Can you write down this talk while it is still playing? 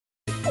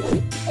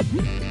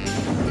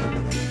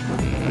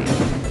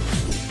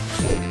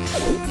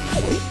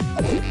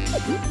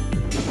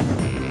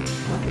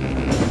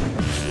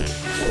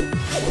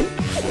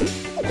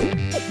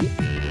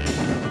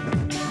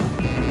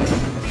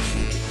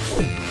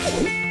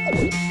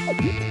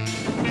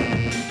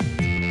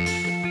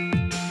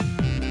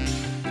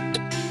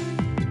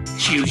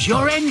Choose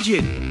your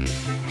engine.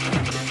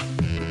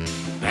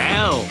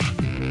 Belle.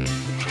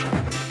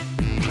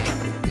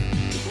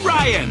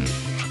 Ryan.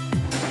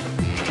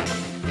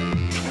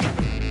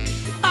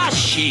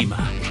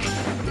 Ashima.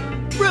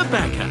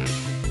 Rebecca.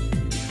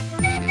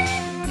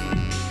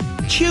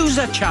 Choose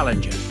a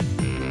challenger.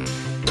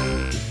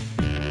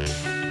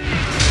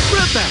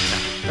 Rebecca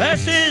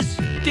versus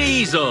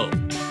Diesel.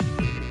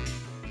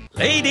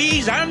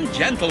 Ladies and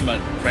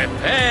gentlemen,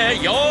 prepare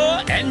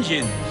your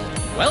engines.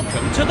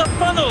 Welcome to the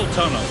funnel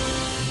tunnel.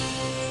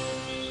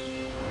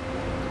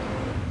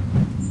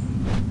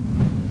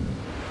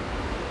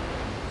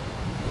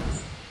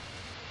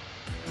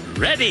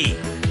 Ready?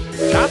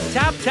 Tap,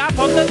 tap, tap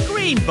on the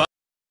green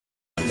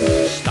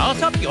button.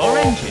 Start up your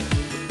engine.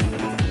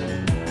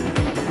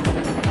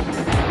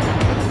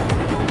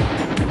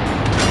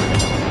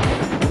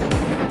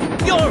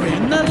 You're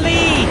in the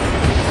lead.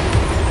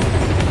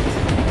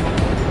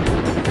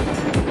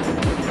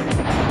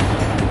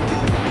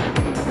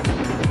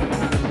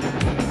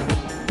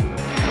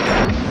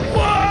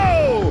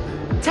 Whoa!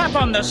 Tap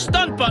on the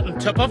stunt button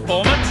to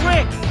perform a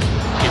trick.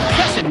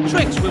 Impressive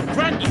tricks will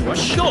grant you a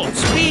short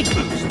speed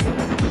boost.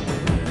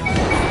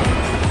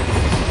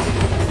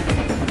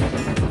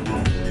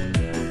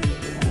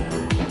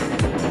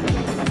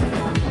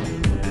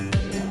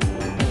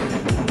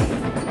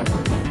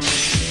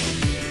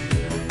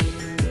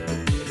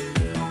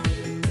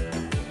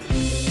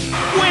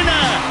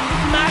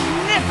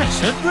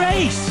 Magnificent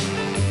race!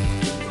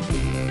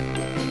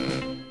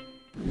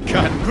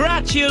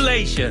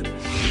 Congratulations!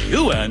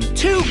 You earned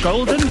 2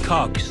 golden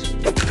cogs.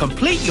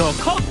 Complete your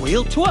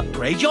cogwheel to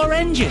upgrade your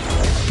engine.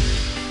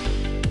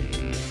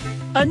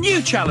 A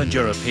new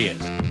challenger appears.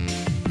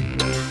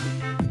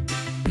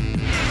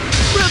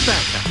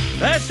 Rebecca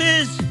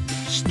versus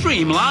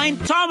Streamline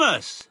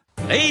Thomas.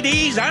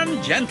 Ladies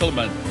and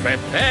gentlemen,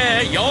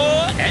 prepare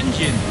your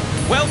engine.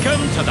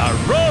 Welcome to the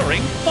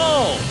Roaring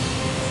Falls.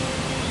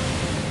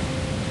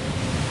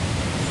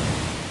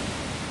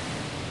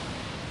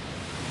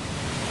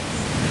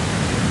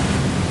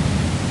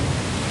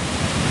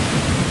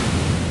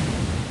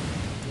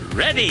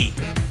 Ready?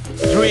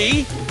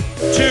 3,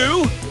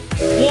 2,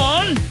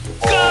 1,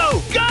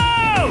 go!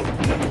 Go!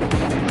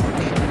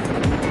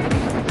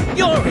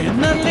 You're in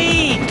the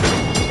lead.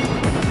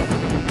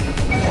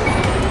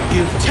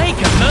 You've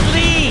taken the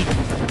lead.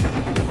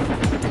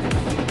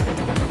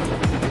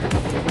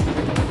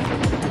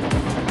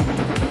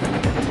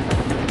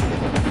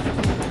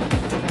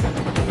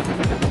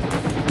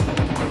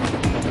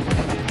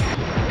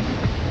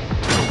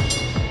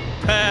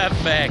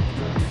 Perfect.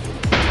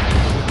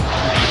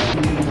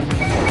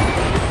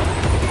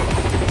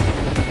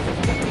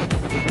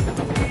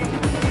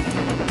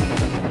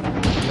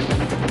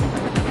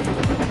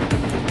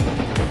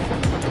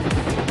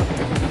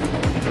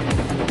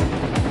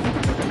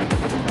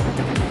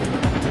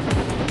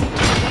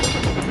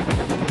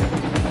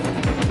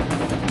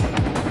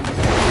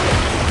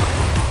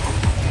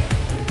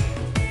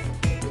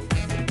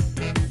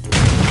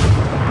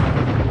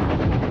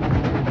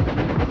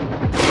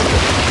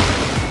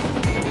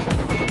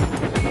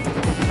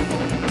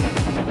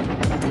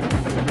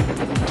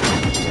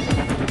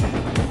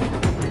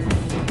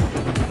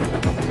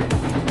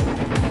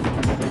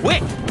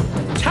 Quick!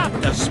 Tap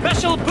the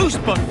special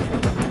boost button.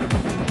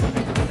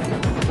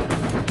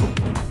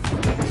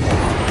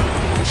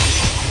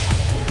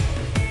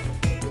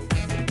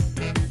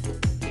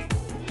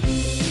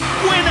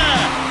 Winner!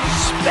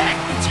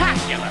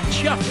 Spectacular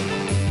chuffing!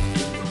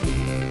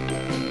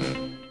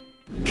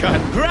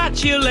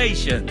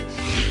 Congratulations!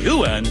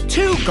 You earned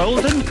 2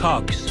 golden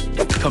cogs.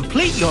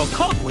 Complete your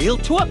cogwheel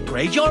to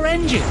upgrade your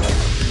engine.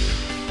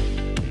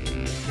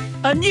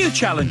 A new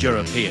challenger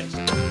appears.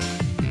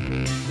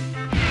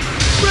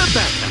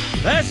 Rebecca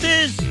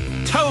versus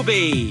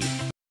Toby.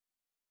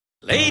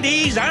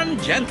 Ladies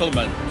and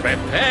gentlemen,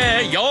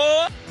 prepare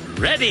your...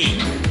 Ready?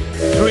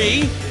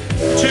 3,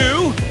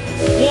 2,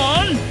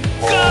 1,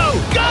 go!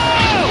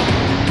 Go!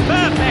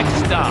 Perfect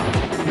start.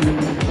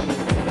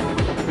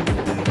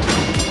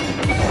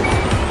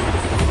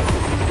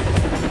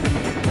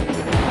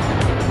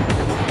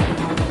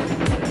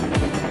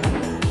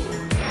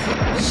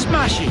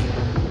 Smashing.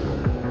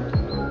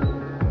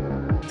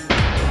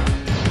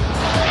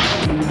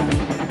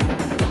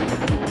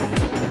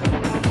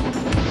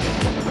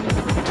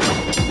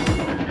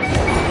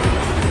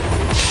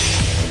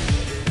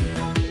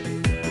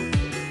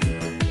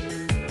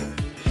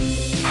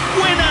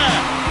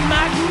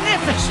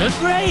 Magnificent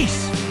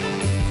race!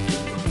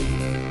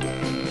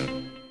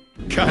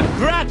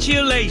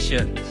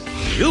 Congratulations!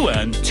 You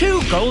earned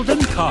 2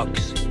 golden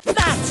cogs.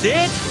 That's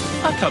it!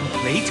 A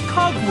complete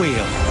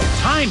cogwheel.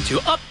 Time to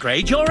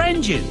upgrade your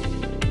engine.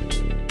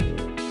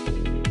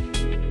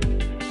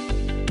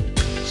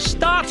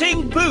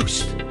 Sprinting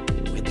boost.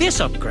 With this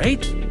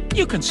upgrade,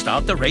 you can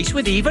start the race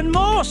with even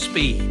more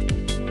speed.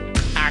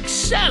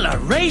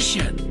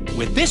 Acceleration.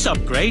 With this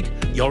upgrade,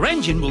 your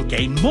engine will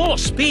gain more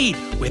speed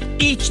with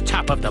each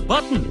tap of the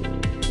button.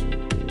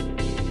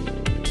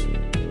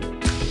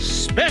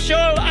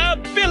 Special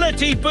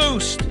ability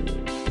boost.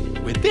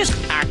 With this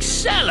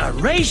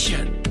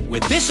acceleration.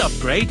 With this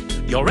upgrade,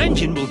 your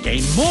engine will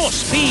gain more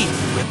speed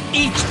with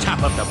each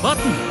tap of the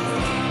button.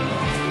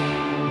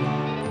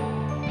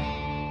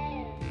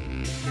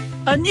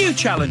 A new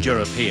challenger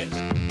appears.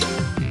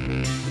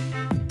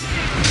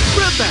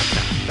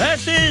 Rebecca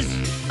versus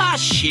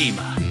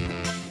Ashima.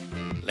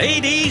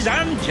 Ladies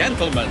and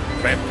gentlemen,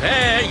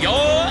 prepare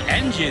your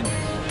engine.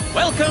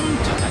 Welcome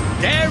to the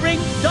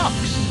Daring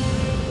Docks.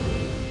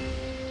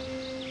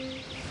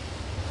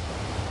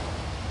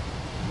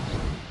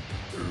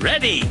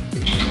 Ready?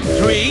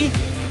 3,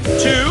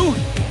 2,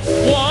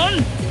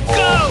 1,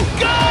 go!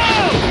 Go!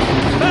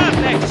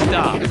 Perfect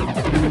start.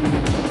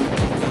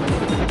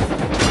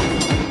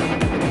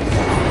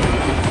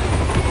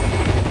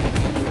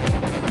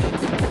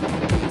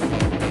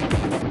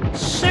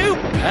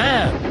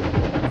 Superb!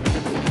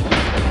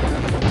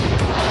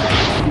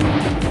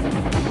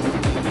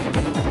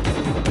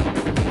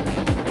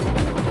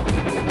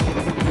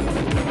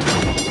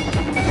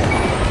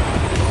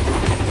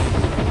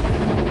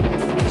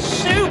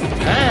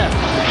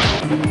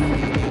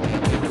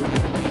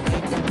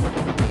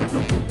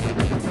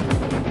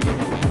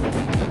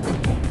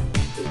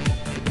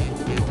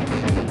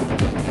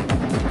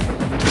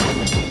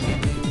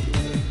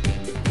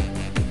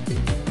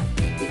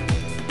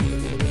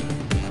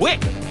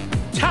 Quick!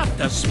 Tap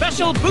the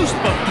special boost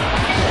button.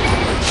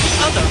 The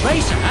other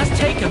racer has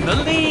taken the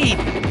lead.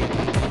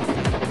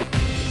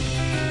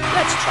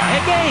 Let's try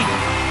again.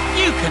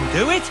 You can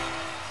do it.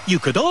 You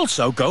could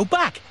also go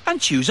back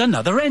and choose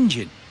another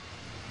engine.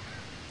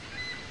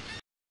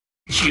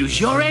 Choose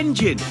your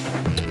engine.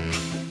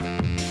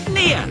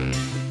 Nia,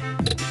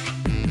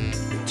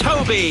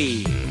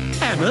 Toby,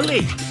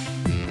 Emily,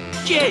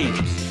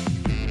 James,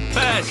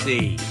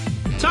 Percy,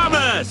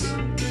 Thomas.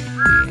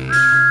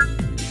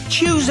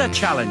 Choose a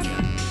challenger.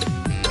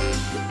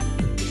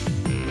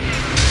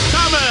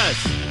 Thomas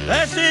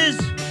versus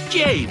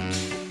James.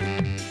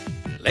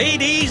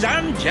 Ladies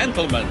and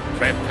gentlemen,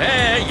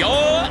 prepare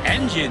your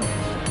engine.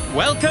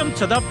 Welcome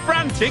to the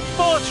Frantic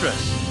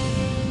Fortress.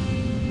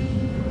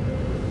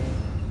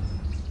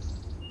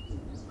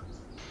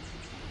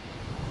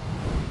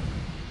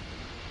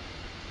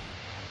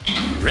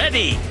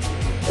 Ready?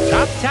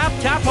 Tap, tap,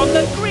 tap on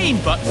the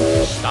green button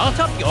to start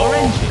up your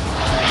engine.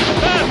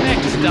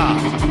 Perfect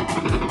start.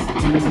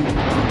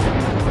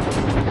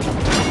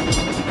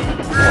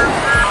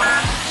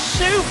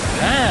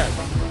 Superb.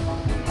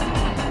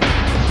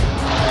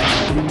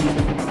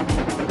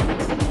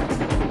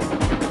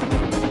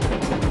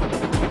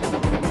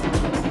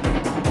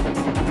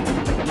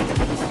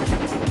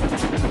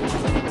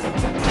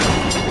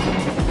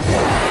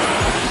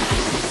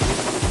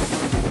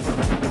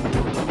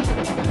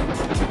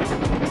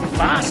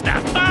 Faster,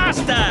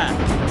 faster!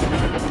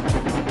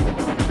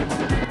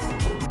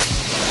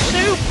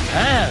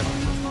 Superb!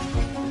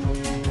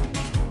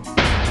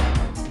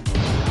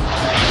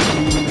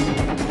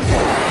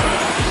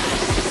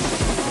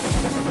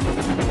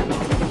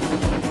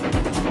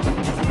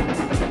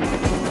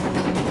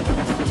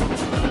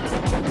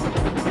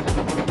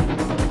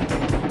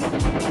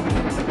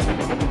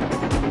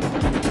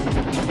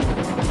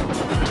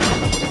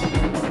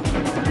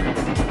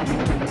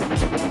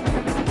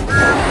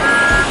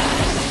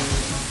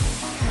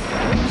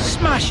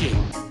 Smashing!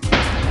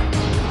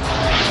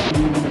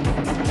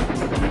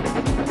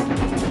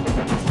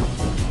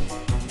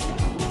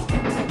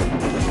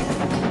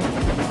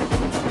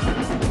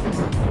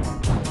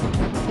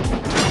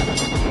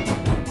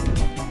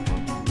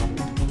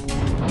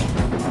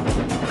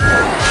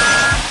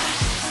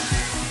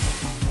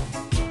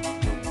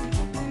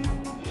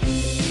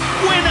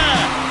 Winner!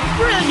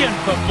 Brilliant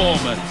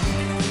performance!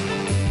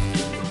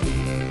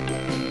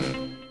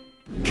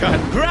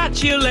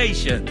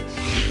 Congratulations!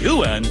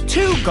 You earned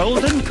 2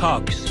 golden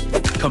cogs.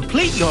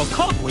 Complete your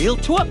cogwheel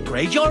to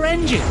upgrade your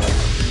engine.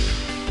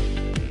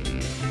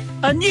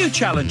 A new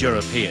challenger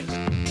appears.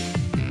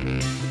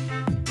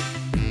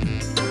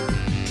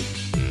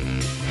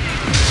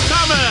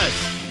 Thomas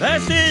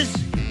versus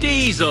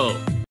Diesel.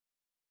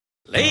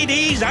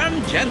 Ladies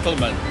and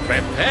gentlemen,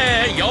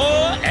 prepare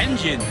your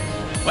engine.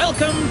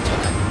 Welcome to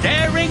the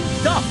Daring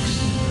Docks.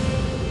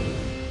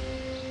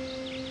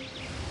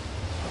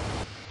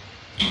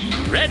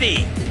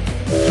 Ready?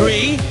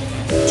 3,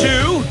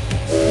 2,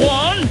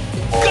 1,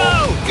 go!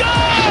 Go!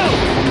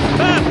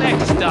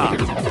 Perfect start.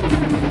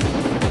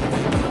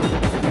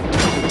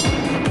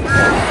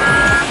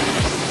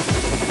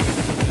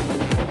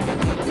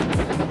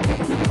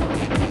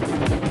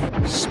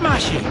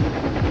 Smashing.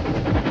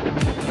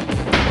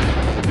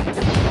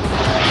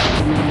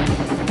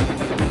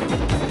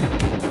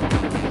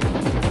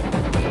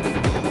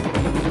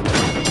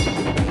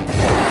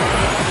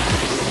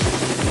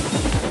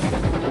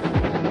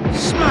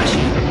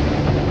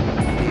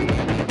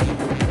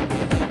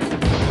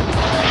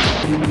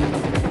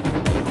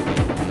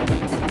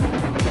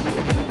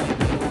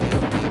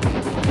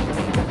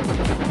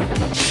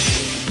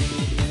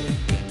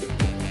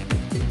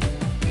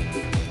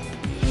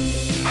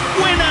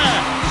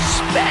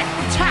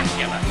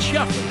 spectacular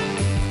shuffle.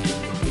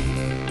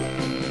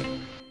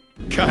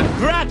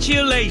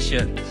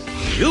 Congratulations!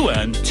 You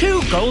earned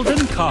 2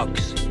 golden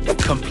cogs.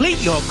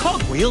 Complete your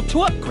cogwheel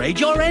to upgrade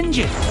your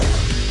engine.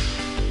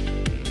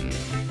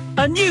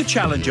 A new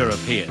challenger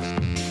appears.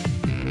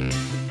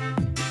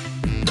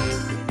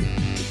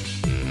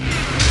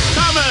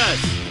 Thomas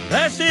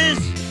versus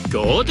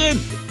Gordon.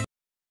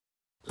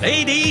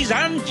 Ladies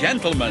and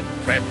gentlemen,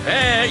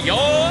 prepare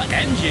your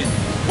engine.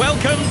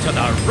 Welcome to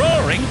the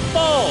Roaring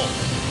Fall.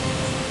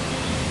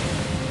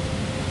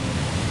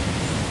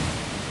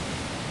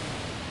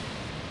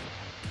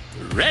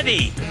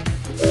 Ready?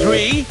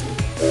 3,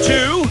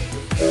 2,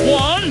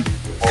 1,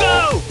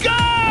 go!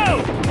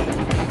 Go!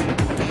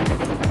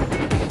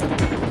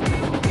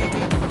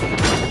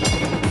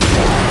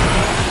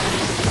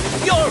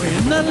 You're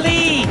in the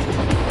lead.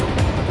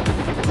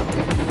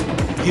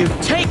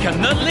 You've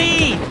taken the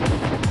lead.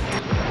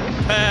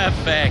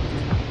 Perfect.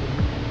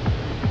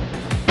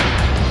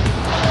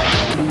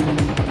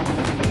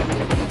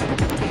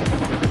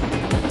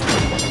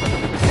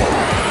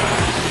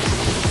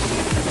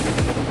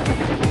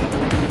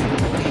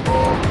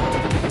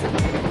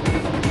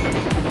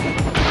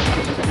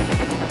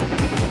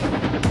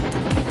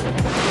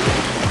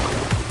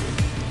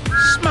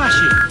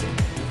 Smashing.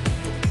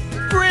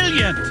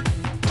 Brilliant.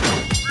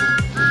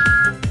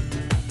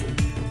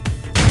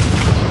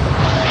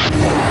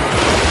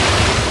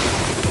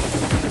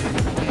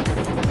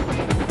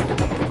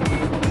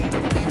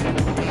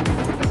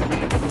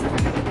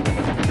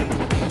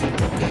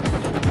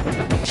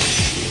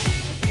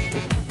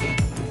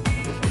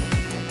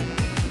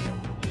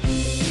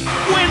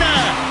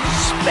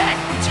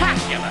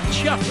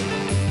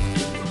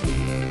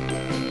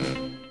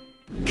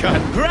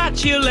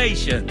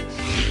 Congratulations!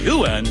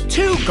 You earned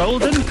 2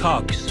 golden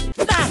cogs.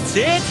 That's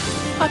it!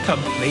 A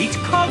complete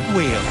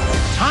cogwheel.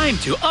 Time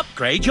to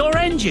upgrade your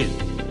engine.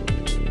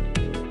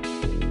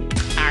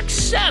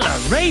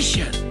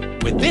 Acceleration!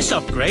 With this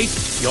upgrade,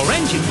 your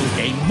engine will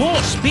gain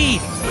more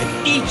speed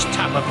with each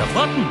tap of the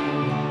button.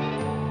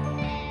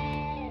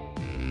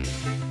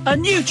 A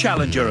new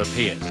challenger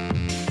appears.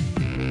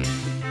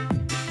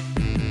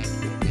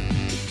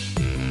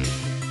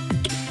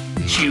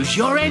 Choose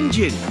your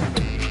engine.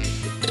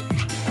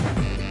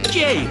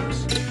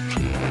 James,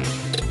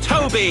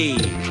 Toby,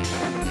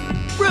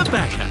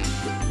 Rebecca,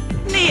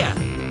 Nia,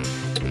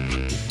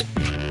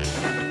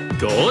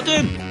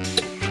 Gordon,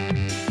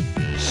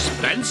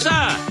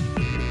 Spencer,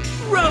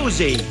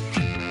 Rosie,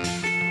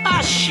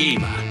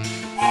 Ashima.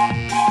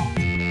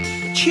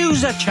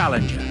 Choose a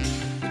challenger.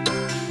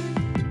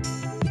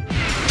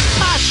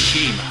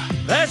 Ashima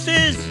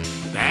versus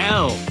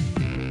Belle.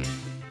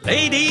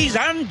 Ladies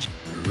and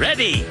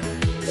ready.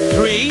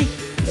 3,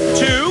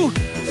 2,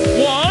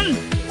 1.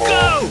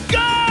 Go!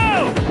 Go!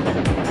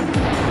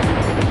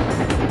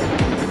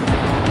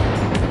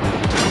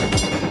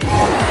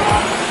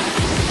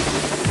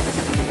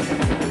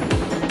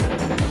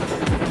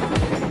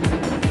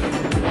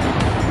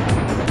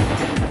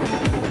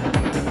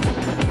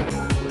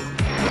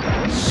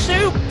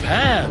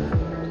 Superb!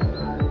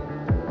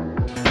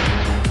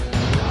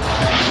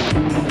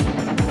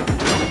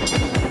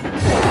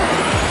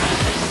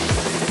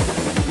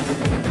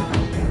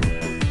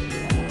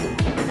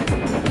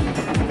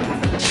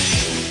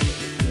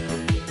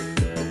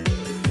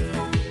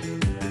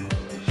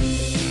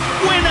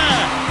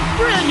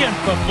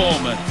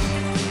 Performance.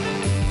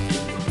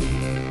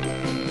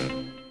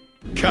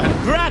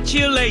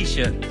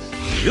 Congratulations!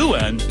 You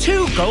earned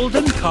 2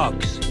 golden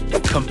cogs.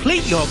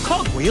 Complete your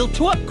cogwheel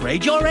to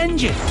upgrade your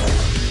engine.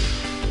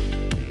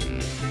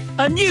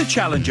 A new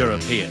challenger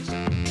appears.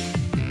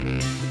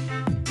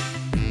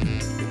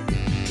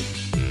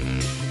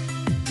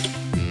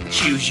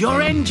 Choose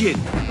your engine.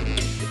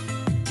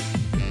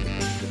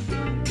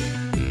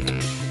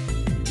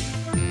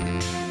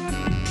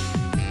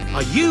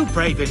 Are you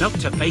brave enough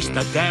to face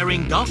the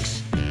daring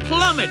docks?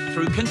 Plummet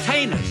through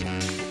containers.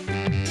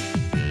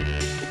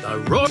 The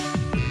roar...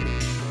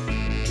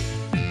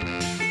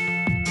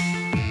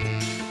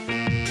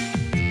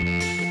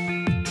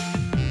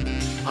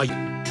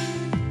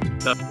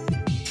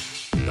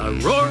 The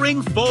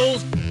Roaring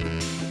Falls...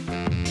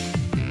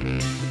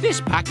 This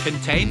pack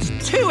contains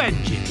 2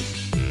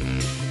 engines.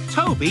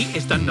 Toby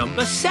is the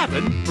number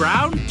 7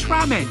 brown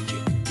tram engine.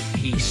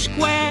 He's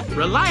square,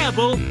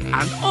 reliable,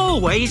 and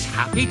always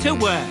happy to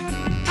work.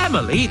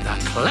 Emily, the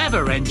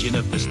clever engine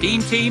of the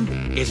steam team,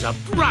 is a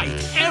bright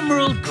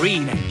emerald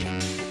green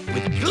engine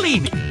with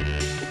gleaming.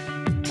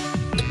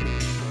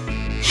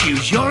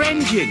 Choose your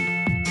engine.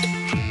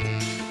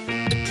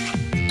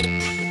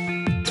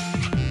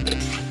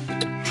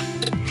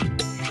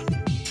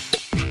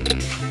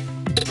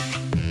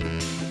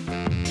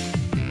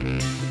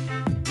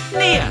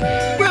 Nia,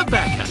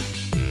 Rebecca,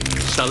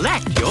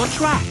 select your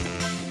track.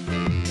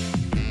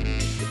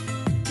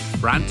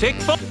 Frantic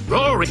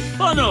Roaring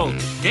Funnel,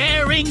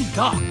 Daring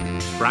Dock,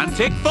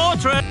 Frantic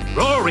Fortress,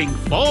 Roaring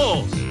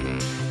Falls,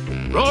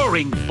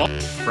 Roaring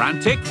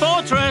Frantic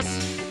Fortress,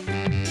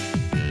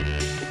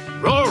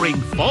 Roaring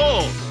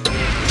Falls.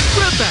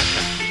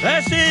 Rebecca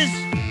versus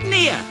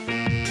Nia.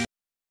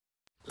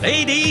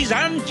 Ladies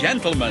and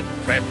gentlemen,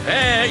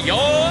 prepare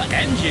your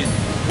engine.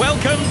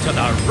 Welcome to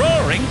the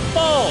Roaring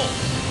Fall.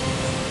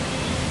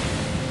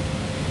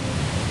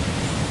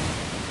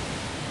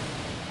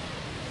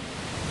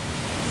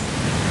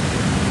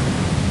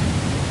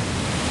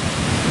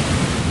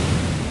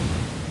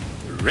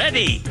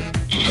 Ready?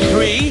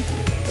 3,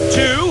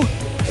 2,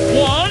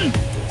 1,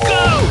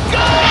 go!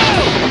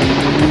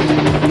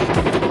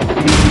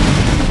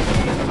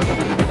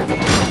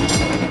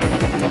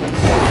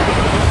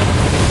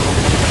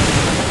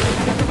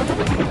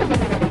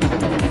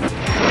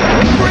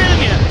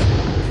 Brilliant!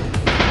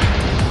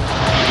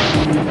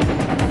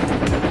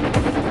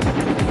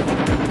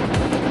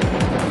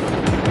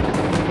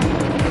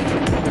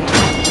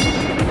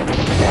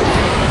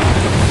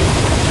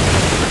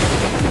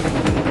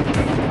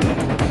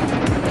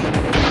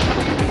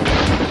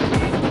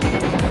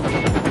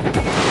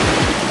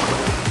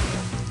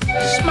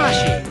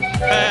 Smashing!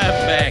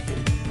 Perfect!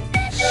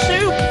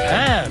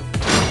 Superb!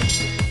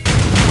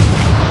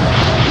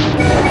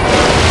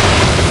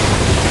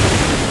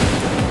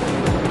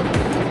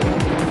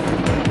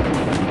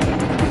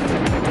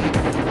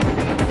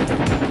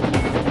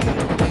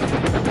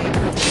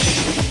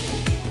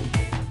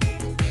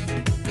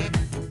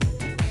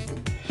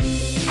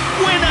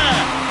 Winner!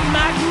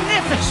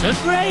 Magnificent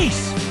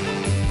race!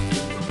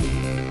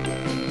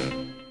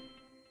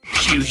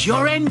 Choose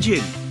your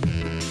engine.